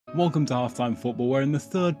Welcome to Halftime Football, where in the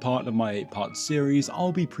third part of my 8-part series,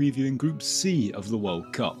 I'll be previewing Group C of the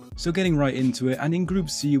World Cup. So getting right into it, and in Group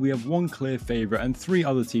C we have one clear favourite and three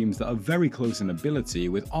other teams that are very close in ability,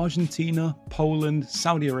 with Argentina, Poland,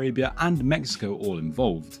 Saudi Arabia and Mexico all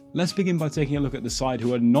involved. Let's begin by taking a look at the side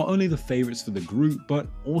who are not only the favourites for the group, but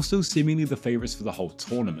also seemingly the favourites for the whole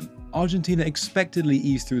tournament. Argentina expectedly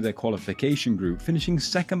eased through their qualification group, finishing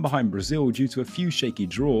second behind Brazil due to a few shaky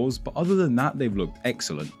draws, but other than that they've looked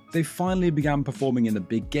excellent. They finally began performing in the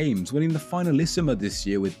big games, winning the Finalissima this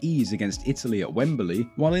year with ease against Italy at Wembley,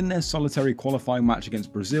 while in their solitary qualifying match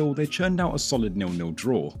against Brazil they churned out a solid 0-0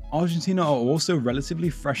 draw. Argentina are also relatively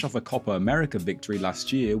fresh off a Copa America victory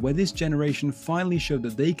last year, where this generation finally showed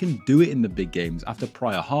that they can do it in the big games after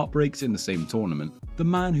prior heartbreaks in the same tournament. The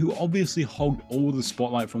man who obviously hogged all the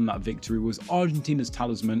spotlight from that victory was Argentina's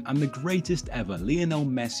talisman and the greatest ever, Lionel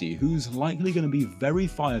Messi, who's likely going to be very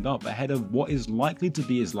fired up ahead of what is likely to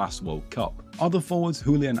be his last World Cup. Other forwards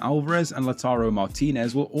Julian Alvarez and Lautaro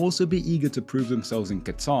Martinez will also be eager to prove themselves in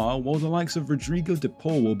Qatar, while the likes of Rodrigo de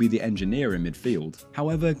Paul will be the engineer in midfield.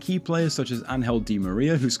 However, key players such as Angel Di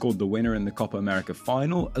Maria, who scored the winner in the Copa America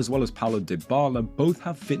final, as well as Paulo Dybala, both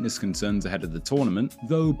have fitness concerns ahead of the tournament,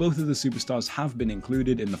 though both of the superstars have been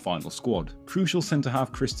included in the final squad. Crucial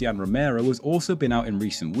centre-half Christian Romero has also been out in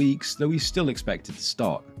recent weeks, though he's still expected to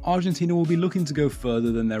start. Argentina will be looking to go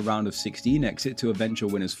further than their round of 16 exit to eventual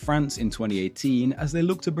winners France in 2018, as they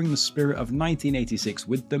look to bring the spirit of 1986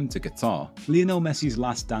 with them to Qatar. Lionel Messi's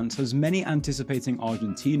last dance has many anticipating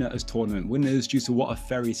Argentina as tournament winners due to what a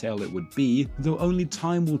fairy tale it would be, though only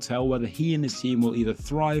time will tell whether he and his team will either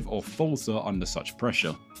thrive or falter under such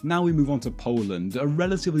pressure. Now we move on to Poland, a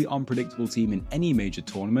relatively unpredictable team in any major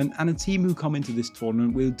tournament, and a team who come into this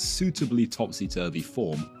tournament with suitably topsy-turvy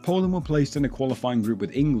form. Poland were placed in a qualifying group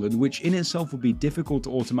with England, which in itself would be difficult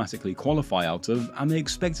to automatically qualify out of, and they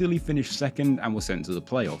expectedly finished second and were sent to the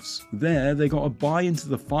playoffs. There, they got a bye into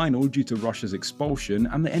the final due to Russia's expulsion,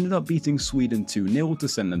 and they ended up beating Sweden 2-0 to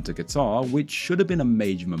send them to Qatar, which should have been a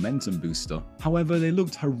major momentum booster. However, they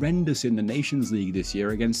looked horrendous in the Nations League this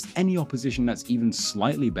year against any opposition that's even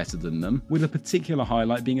slightly better than them, with a particular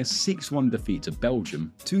highlight being a 6-1 defeat to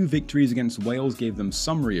Belgium. Two victories against Wales gave them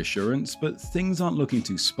some reassurance, but things aren't looking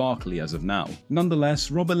too sparkly as of now. Nonetheless,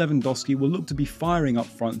 Robert Lewandowski will look to be firing up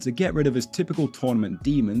front to get rid of his typical tournament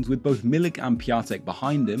demons, with both Milik and Piatek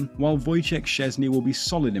behind him, while Wojciech Szczesny will be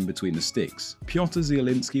solid in between the sticks. Piotr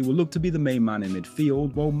Zielinski will look to be the main man in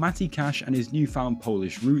midfield, while Mati Cash and his newfound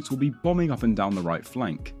Polish roots will be bombing up and down the right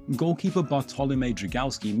flank. Goalkeeper Bartolomiej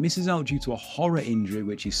Dragowski misses out due to a horror injury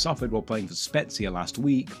which he suffered while playing for Spezia last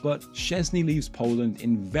week, but Szczesny leaves Poland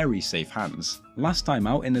in very safe hands. Last time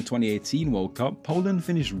out in the 2018 World Cup, Poland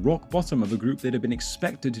finished rock bottom of a group they'd have been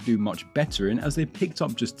expected to do much better in, as they picked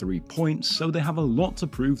up just 3 points, so they have a lot to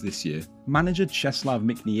prove this year. Manager Czeslaw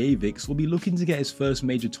Michniewicz will be looking to get his first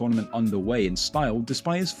major tournament underway in style,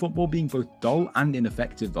 despite his football being both dull and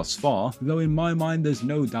ineffective thus far, though in my mind there's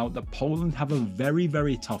no doubt that Poland have a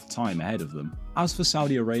very tough time ahead of them. As for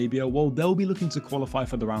Saudi Arabia, well, they'll be looking to qualify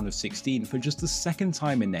for the round of 16 for just the second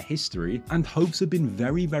time in their history, and hopes have been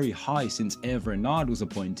very high since Hervé Renard was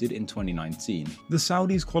appointed in 2019. The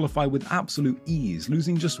Saudis qualify with absolute ease,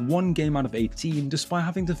 losing just 1 game out of 18 despite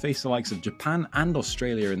having to face the likes of Japan and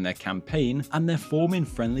Australia in their campaign, and their form in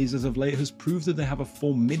friendlies as of late has proved that they have a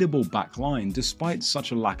formidable back line despite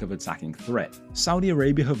such a lack of attacking threat. Saudi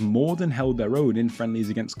Arabia have more than held their own in friendlies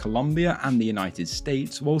against Colombia and the United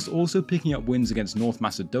States, whilst also picking up wins against North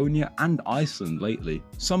Macedonia and Iceland lately.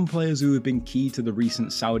 Some players who have been key to the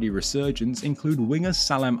recent Saudi resurgence include winger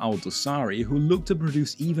Salem Al-Dosari, who look to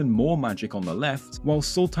produce even more magic on the left, while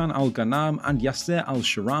Sultan Al-Ghanam and Yasser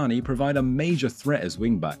Al-Shirani provide a major threat as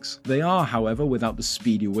wingbacks. They are, however, without the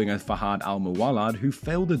speedy winger Fahad Al-Muwallad, who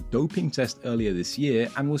failed a doping test earlier this year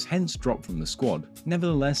and was hence dropped from the squad.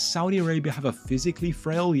 Nevertheless, Saudi Arabia have a physically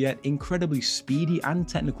frail yet incredibly speedy and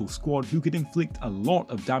technical squad who could inflict a lot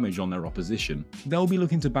of damage on their opposition. They'll be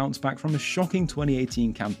looking to bounce back from a shocking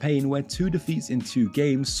 2018 campaign where 2 defeats in 2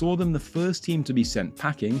 games saw them the first team to be sent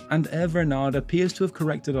packing, and Hervé Renard appears to have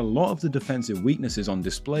corrected a lot of the defensive weaknesses on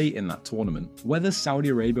display in that tournament. Whether Saudi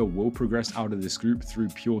Arabia will progress out of this group through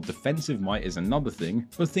pure defensive might is another thing,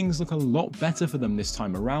 but things look look a lot better for them this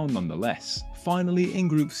time around nonetheless. Finally, in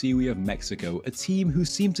Group C we have Mexico, a team who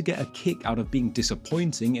seem to get a kick out of being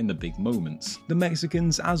disappointing in the big moments. The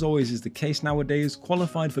Mexicans, as always is the case nowadays,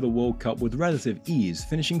 qualified for the World Cup with relative ease,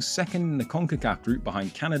 finishing second in the CONCACAF group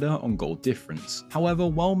behind Canada on goal difference. However,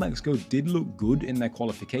 while Mexico did look good in their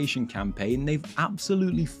qualification campaign, they've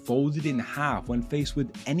absolutely folded in half when faced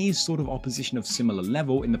with any sort of opposition of similar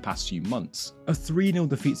level in the past few months. A 3-0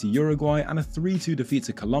 defeat to Uruguay and a 3-2 defeat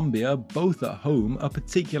to Colombia, both at home, are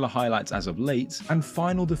particular highlights as of late, and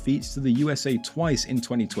final defeats to the USA twice in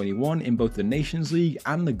 2021 in both the Nations League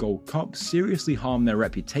and the Gold Cup seriously harm their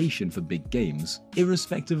reputation for big games.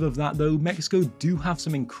 Irrespective of that though, Mexico do have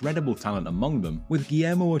some incredible talent among them, with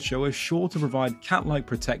Guillermo Ochoa sure to provide cat-like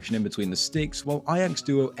protection in between the sticks, while Ajax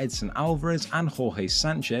duo Edson Alvarez and Jorge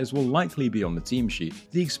Sanchez will likely be on the team sheet.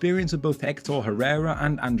 The experience of both Hector Herrera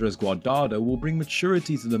and Andres Guardado will bring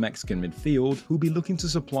maturity to the Mexican midfield, who'll be looking to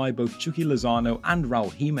supply both Chucky Lozano and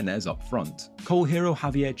Raul Jimenez up front. Cult hero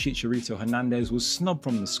Javier Chicharito Hernandez was snubbed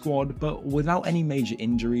from the squad, but without any major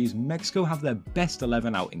injuries, Mexico have their best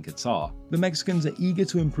 11 out in Qatar. The Mexicans are eager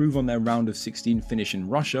to improve on their round of 16 finish in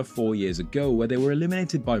Russia 4 years ago, where they were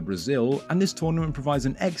eliminated by Brazil, and this tournament provides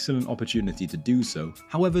an excellent opportunity to do so.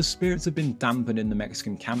 However, spirits have been dampened in the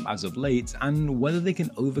Mexican camp as of late, and whether they can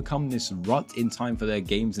overcome this rut in time for their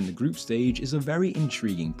games in the group stage is a very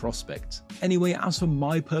intriguing prospect. Anyway, as for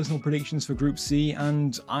my personal predictions for Group C,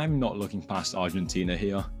 and I'm not looking past Argentina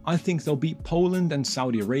here, I think they'll beat Poland and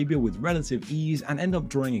Saudi Arabia with relative ease and end up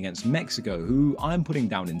drawing against Mexico, who I'm putting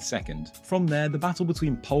down in second. From there, the battle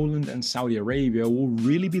between Poland and Saudi Arabia will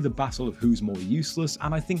really be the battle of who's more useless,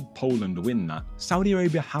 and I think Poland win that. Saudi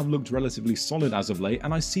Arabia have looked relatively solid as of late,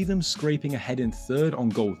 and I see them scraping ahead in third on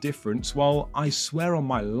goal difference, while I swear on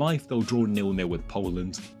my life they'll draw 0-0 with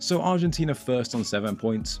Poland. So Argentina first on 7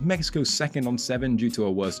 points, Mexico second on 7 due to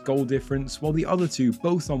a worse goal difference, while the other two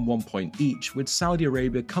both on 1 point each, with Saudi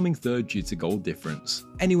Arabia coming third due to goal difference.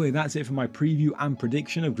 Anyway, that's it for my preview and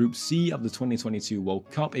prediction of Group C of the 2022 World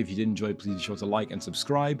Cup. If you did enjoy, please be sure to like and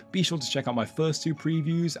subscribe. Be sure to check out my first 2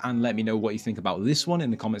 previews and let me know what you think about this one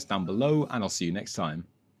in the comments down below, and I'll see you next time.